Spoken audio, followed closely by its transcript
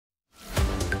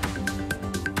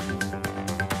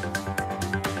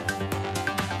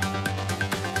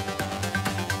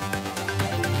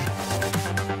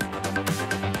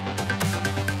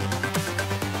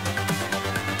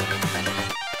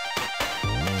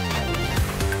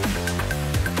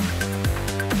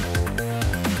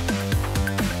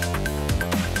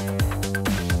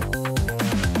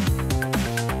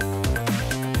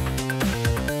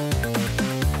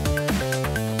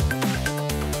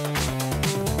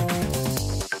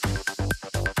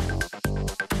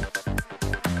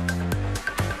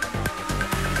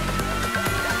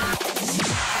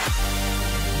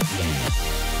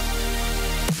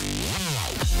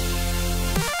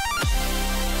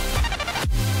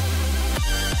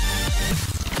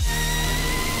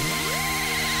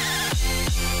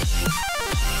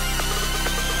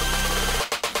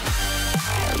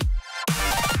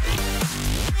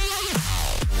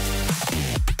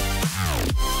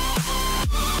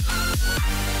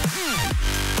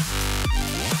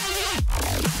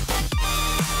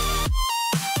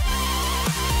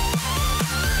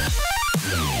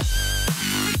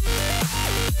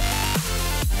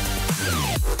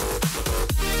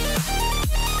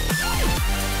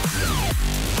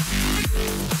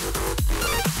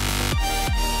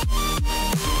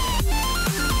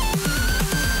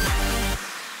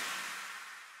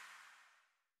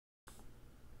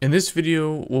In this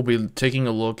video, we'll be taking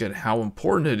a look at how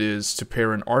important it is to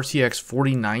pair an RTX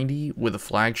 4090 with a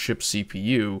flagship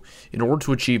CPU in order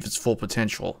to achieve its full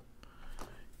potential.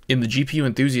 In the GPU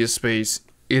enthusiast space,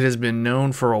 it has been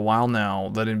known for a while now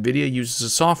that Nvidia uses a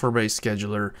software-based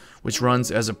scheduler which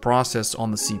runs as a process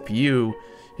on the CPU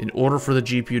in order for the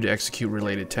GPU to execute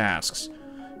related tasks.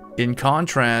 In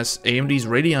contrast, AMD's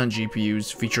Radeon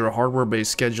GPUs feature a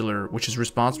hardware-based scheduler which is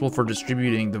responsible for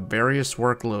distributing the various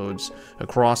workloads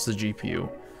across the GPU.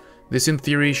 This in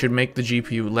theory should make the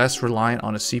GPU less reliant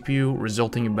on a CPU,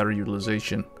 resulting in better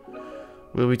utilization.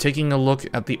 We'll be taking a look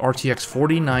at the RTX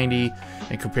 4090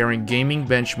 and comparing gaming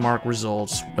benchmark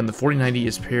results when the 4090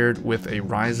 is paired with a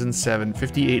Ryzen 7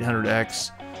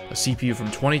 5800X, a CPU from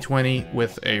 2020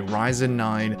 with a Ryzen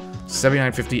 9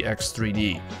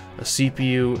 7950X3D, a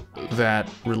CPU that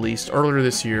released earlier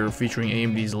this year featuring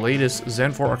AMD's latest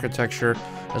Zen 4 architecture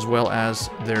as well as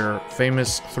their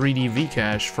famous 3D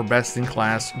V-cache for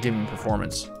best-in-class gaming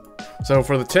performance. So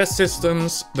for the test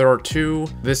systems, there are two.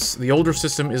 The older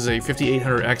system is a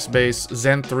 5800X base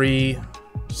Zen 3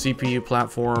 CPU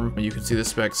platform. You can see the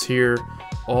specs here.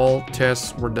 All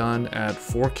tests were done at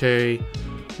 4K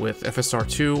with FSR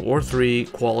 2 or 3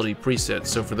 quality presets.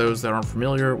 So for those that aren't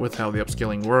familiar with how the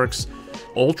upscaling works,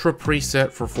 Ultra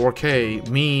preset for 4K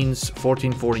means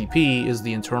 1440p is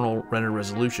the internal render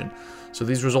resolution. So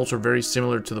these results are very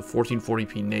similar to the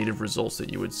 1440p native results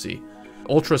that you would see.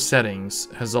 Ultra settings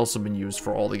has also been used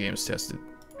for all the games tested.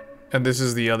 And this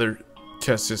is the other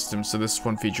test system. So this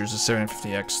one features a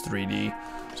 750X 3D.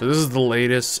 So this is the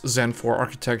latest Zen 4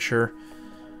 architecture.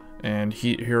 And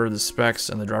here are the specs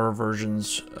and the driver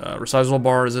versions. Resizable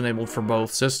bar is enabled for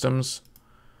both systems.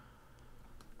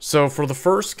 So for the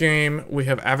first game, we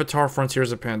have Avatar: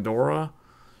 Frontiers of Pandora.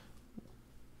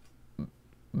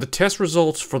 The test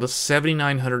results for the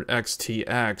 7900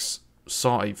 XTX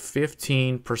saw a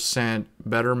 15%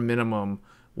 better minimum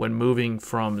when moving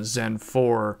from Zen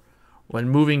 4,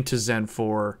 to Zen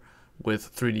 4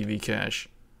 with 3D V-cache.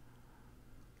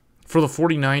 For the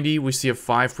 4090, we see a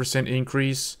 5%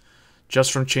 increase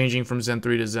just from changing from Zen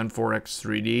 3 to Zen 4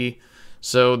 X3D.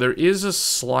 So there is a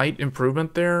slight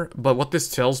improvement there, but what this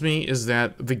tells me is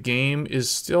that the game is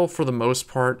still, for the most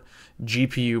part,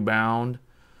 GPU bound.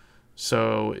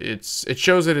 So it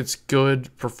shows that it's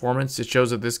good performance. It shows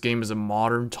that this game is a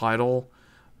modern title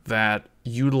that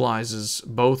utilizes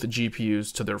both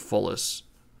GPUs to their fullest.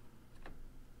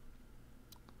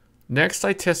 Next,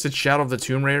 I tested Shadow of the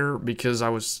Tomb Raider because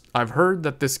I've heard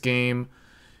that this game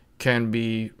can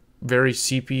be very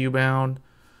CPU bound,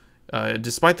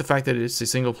 despite the fact that it's a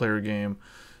single player game.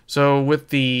 So with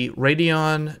the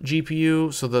Radeon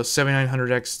GPU, so the 7900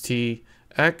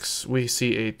 XTX, we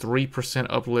see a 3%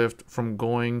 uplift from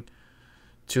going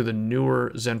to the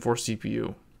newer Zen 4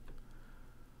 CPU.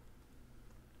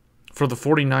 For the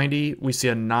 4090, we see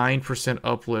a 9%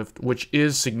 uplift, which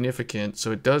is significant,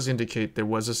 so it does indicate there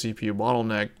was a CPU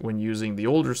bottleneck when using the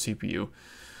older CPU.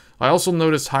 I also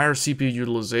noticed higher CPU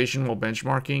utilization while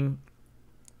benchmarking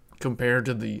compared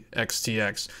to the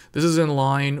XTX. This is in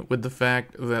line with the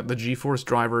fact that the GeForce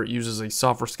driver uses a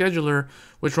software scheduler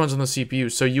which runs on the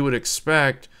CPU, so you would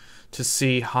expect to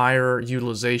see higher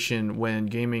utilization when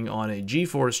gaming on a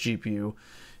GeForce GPU,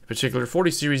 in particular 40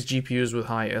 series GPUs with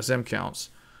high SM counts.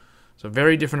 So a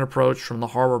very different approach from the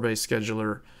hardware-based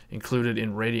scheduler included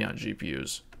in Radeon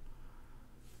GPUs.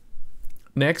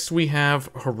 Next, we have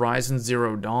Horizon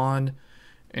Zero Dawn,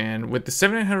 and with the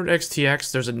 7900 XTX,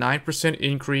 there's a 9%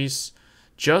 increase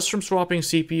just from swapping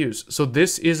CPUs. So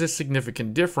this is a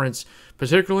significant difference,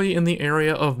 particularly in the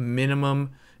area of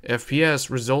minimum FPS,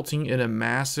 resulting in a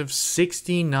massive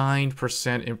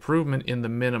 69% improvement in the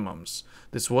minimums.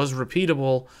 This was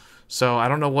repeatable, so I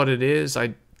don't know what it is.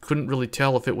 I couldn't really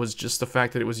tell if it was just the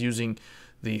fact that it was using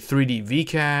the 3D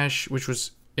V-cache, which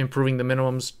was improving the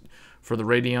minimums for the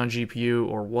Radeon GPU,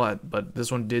 or what, but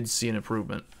this one did see an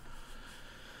improvement.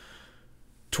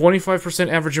 25%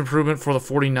 average improvement for the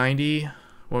 4090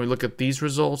 when we look at these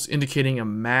results, indicating a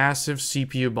massive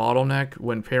CPU bottleneck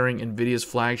when pairing Nvidia's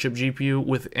flagship GPU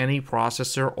with any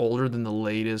processor older than the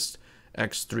latest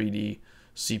X3D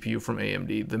CPU from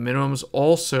AMD. The minimums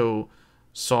also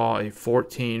saw a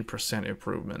 14%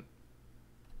 improvement.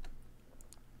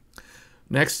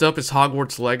 Next up is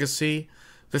Hogwarts Legacy.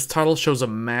 This title shows a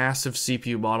massive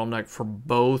CPU bottleneck for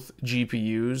both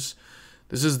GPUs.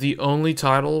 This is the only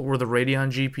title where the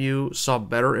Radeon GPU saw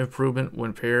better improvement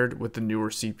when paired with the newer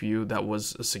CPU. That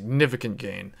was a significant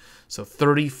gain. So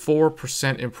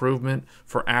 34% improvement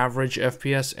for average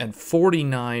FPS and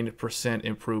 49%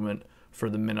 improvement for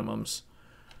the minimums.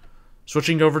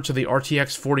 Switching over to the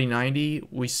RTX 4090,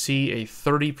 we see a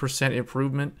 30%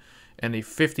 improvement and a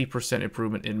 50%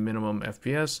 improvement in minimum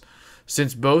FPS.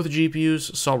 Since both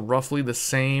GPUs saw roughly the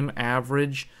same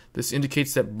average, this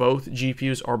indicates that both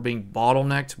GPUs are being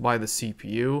bottlenecked by the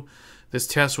CPU. This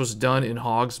test was done in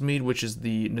Hogsmeade, which is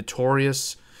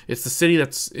it's the city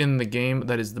that's in the game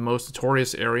that is the most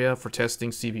notorious area for testing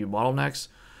CPU bottlenecks.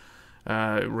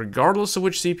 Regardless of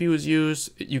which CPU is used,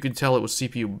 you can tell it was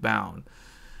CPU bound.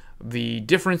 The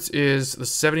difference is the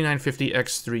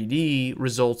 7950X3D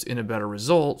results in a better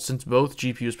result. Since both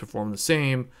GPUs perform the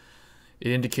same,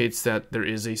 it indicates that there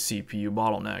is a CPU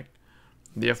bottleneck.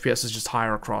 The FPS is just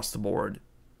higher across the board.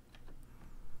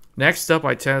 Next up,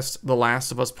 I test The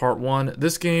Last of Us Part 1.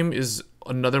 This game is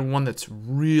another one that's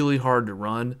really hard to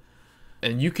run.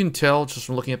 And you can tell just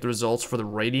from looking at the results for the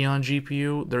Radeon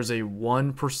GPU, there's a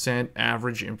 1%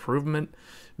 average improvement,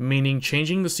 meaning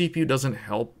changing the CPU doesn't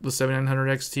help the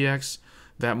 7900 XTX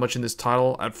that much in this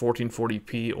title at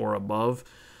 1440p or above.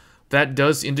 That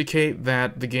does indicate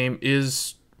that the game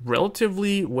is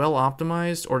relatively well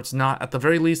optimized, or it's not, at the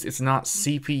very least, it's not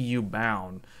CPU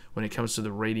bound when it comes to the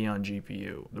Radeon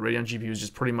GPU. The Radeon GPU is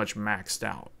just pretty much maxed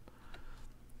out.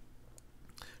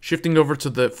 Shifting over to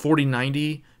the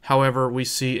 4090, however, we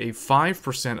see a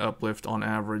 5% uplift on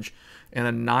average and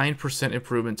a 9%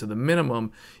 improvement to the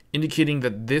minimum, indicating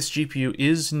that this GPU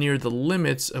is near the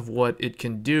limits of what it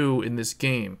can do in this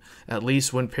game, at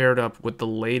least when paired up with the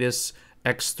latest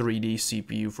X3D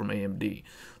CPU from AMD.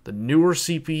 The newer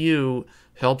CPU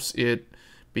helps it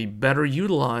be better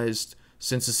utilized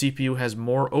since the CPU has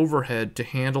more overhead to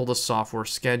handle the software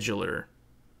scheduler.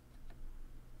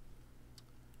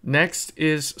 Next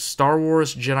is Star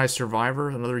Wars Jedi Survivor,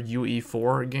 another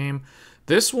UE4 game.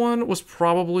 This one was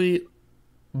probably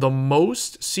the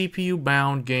most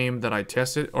CPU-bound game that I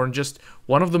tested, or just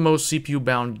one of the most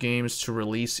CPU-bound games to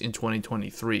release in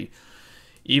 2023.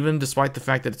 Even despite the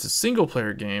fact that it's a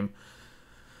single-player game,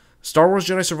 Star Wars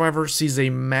Jedi Survivor sees a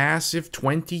massive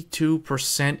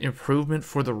 22% improvement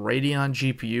for the Radeon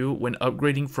GPU when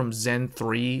upgrading from Zen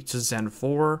 3 to Zen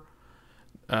 4.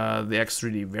 The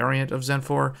X3D variant of Zen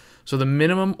 4. So the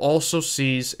minimum also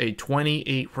sees a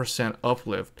 28%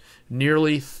 uplift,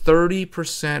 nearly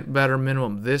 30% better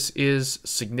minimum. This is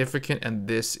significant and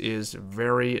this is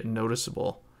very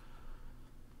noticeable.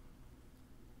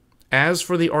 As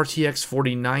for the RTX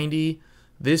 4090,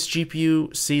 this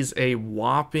GPU sees a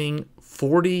whopping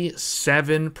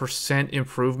 47%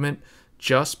 improvement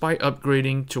just by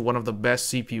upgrading to one of the best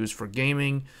CPUs for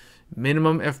gaming.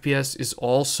 Minimum FPS is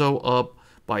also up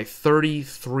by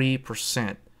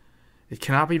 33%. It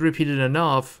cannot be repeated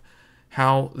enough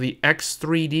how the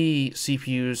X3D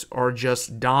CPUs are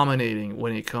just dominating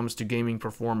when it comes to gaming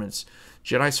performance.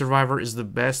 Jedi Survivor is the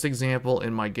best example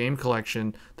in my game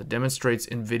collection that demonstrates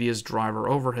Nvidia's driver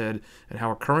overhead and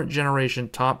how a current generation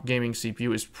top gaming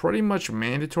CPU is pretty much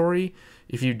mandatory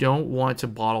if you don't want to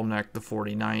bottleneck the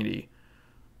 4090.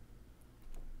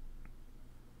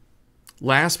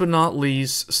 Last but not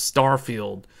least,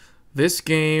 Starfield. This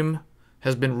game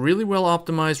has been really well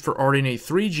optimized for RDNA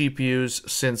 3 GPUs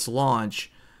since launch,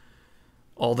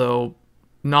 although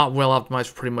not well optimized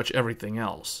for pretty much everything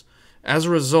else. As a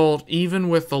result, even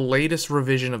with the latest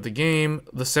revision of the game,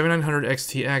 the 7900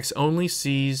 XTX only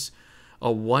sees a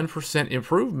 1%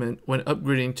 improvement when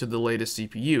upgrading to the latest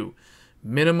CPU.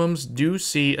 Minimums do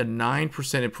see a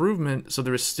 9% improvement, so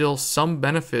there is still some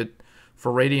benefit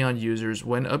for Radeon users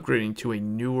when upgrading to a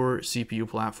newer CPU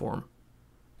platform.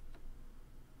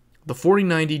 The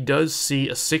 4090 does see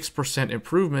a 6%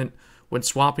 improvement when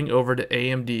swapping over to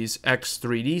AMD's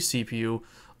X3D CPU,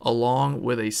 along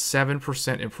with a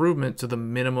 7% improvement to the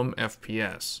minimum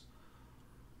FPS.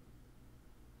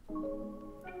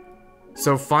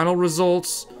 So final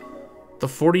results, the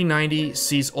 4090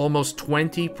 sees almost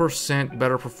 20%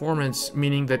 better performance,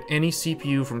 meaning that any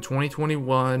CPU from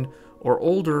 2021 or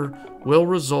older will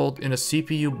result in a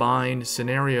CPU bind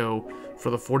scenario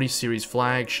for the 40 series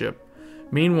flagship.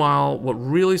 Meanwhile, what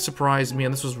really surprised me,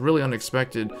 and this was really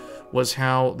unexpected, was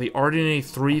how the RDNA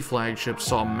 3 flagship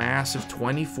saw a massive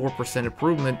 24%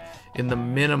 improvement in the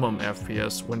minimum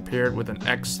FPS when paired with an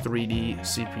X3D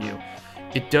CPU.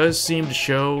 It does seem to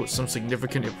show some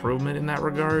significant improvement in that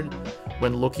regard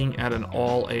when looking at an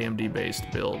all AMD based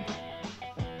build.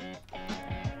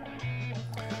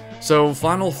 So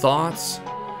final thoughts.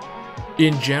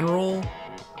 In general,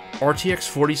 RTX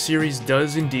 40 series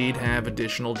does indeed have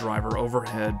additional driver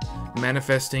overhead,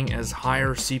 manifesting as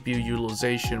higher CPU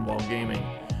utilization while gaming,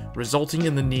 resulting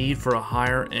in the need for a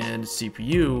higher end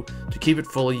CPU to keep it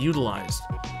fully utilized.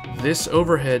 This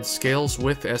overhead scales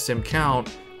with SM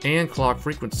count and clock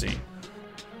frequency.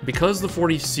 Because the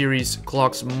 40 series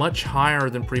clocks much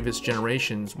higher than previous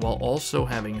generations while also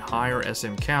having higher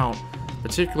SM count,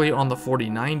 particularly on the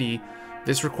 4090,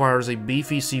 this requires a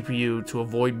beefy CPU to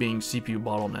avoid being CPU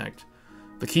bottlenecked.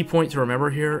 The key point to remember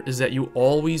here is that you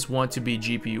always want to be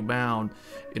GPU bound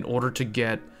in order to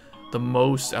get the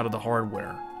most out of the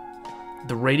hardware.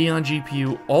 The Radeon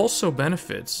GPU also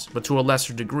benefits, but to a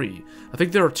lesser degree. I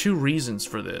think there are two reasons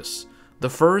for this. The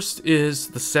first is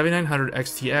the 7900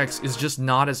 XTX is just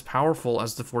not as powerful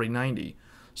as the 4090,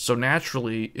 so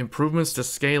naturally, improvements to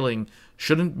scaling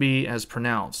shouldn't be as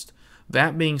pronounced.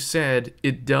 That being said,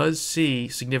 it does see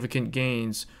significant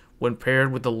gains when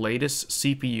paired with the latest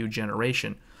CPU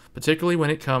generation, particularly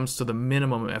when it comes to the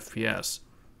minimum FPS.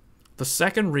 The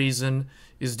second reason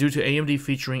is due to AMD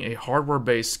featuring a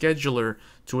hardware-based scheduler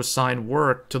to assign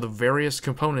work to the various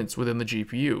components within the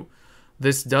GPU.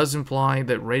 This does imply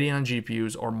that Radeon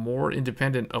GPUs are more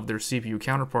independent of their CPU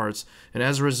counterparts, and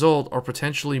as a result are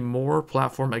potentially more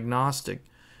platform agnostic,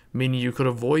 meaning you could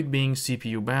avoid being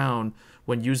CPU bound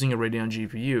when using a Radeon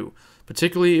GPU,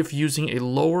 particularly if using a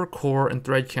lower core and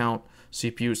thread count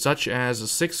CPU such as a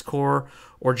 6-core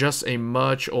or just a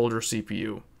much older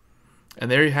CPU.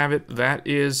 And there you have it. That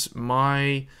is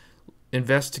my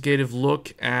investigative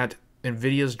look at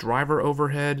Nvidia's driver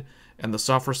overhead and the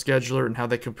software scheduler and how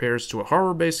that compares to a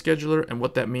hardware-based scheduler and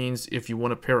what that means if you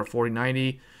want to pair a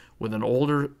 4090 with an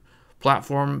older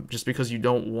platform just because you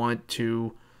don't want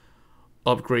to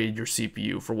upgrade your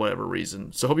CPU for whatever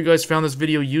reason. So I hope you guys found this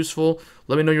video useful.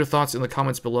 Let me know your thoughts in the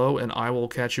comments below, and I will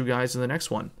catch you guys in the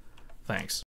next one. Thanks.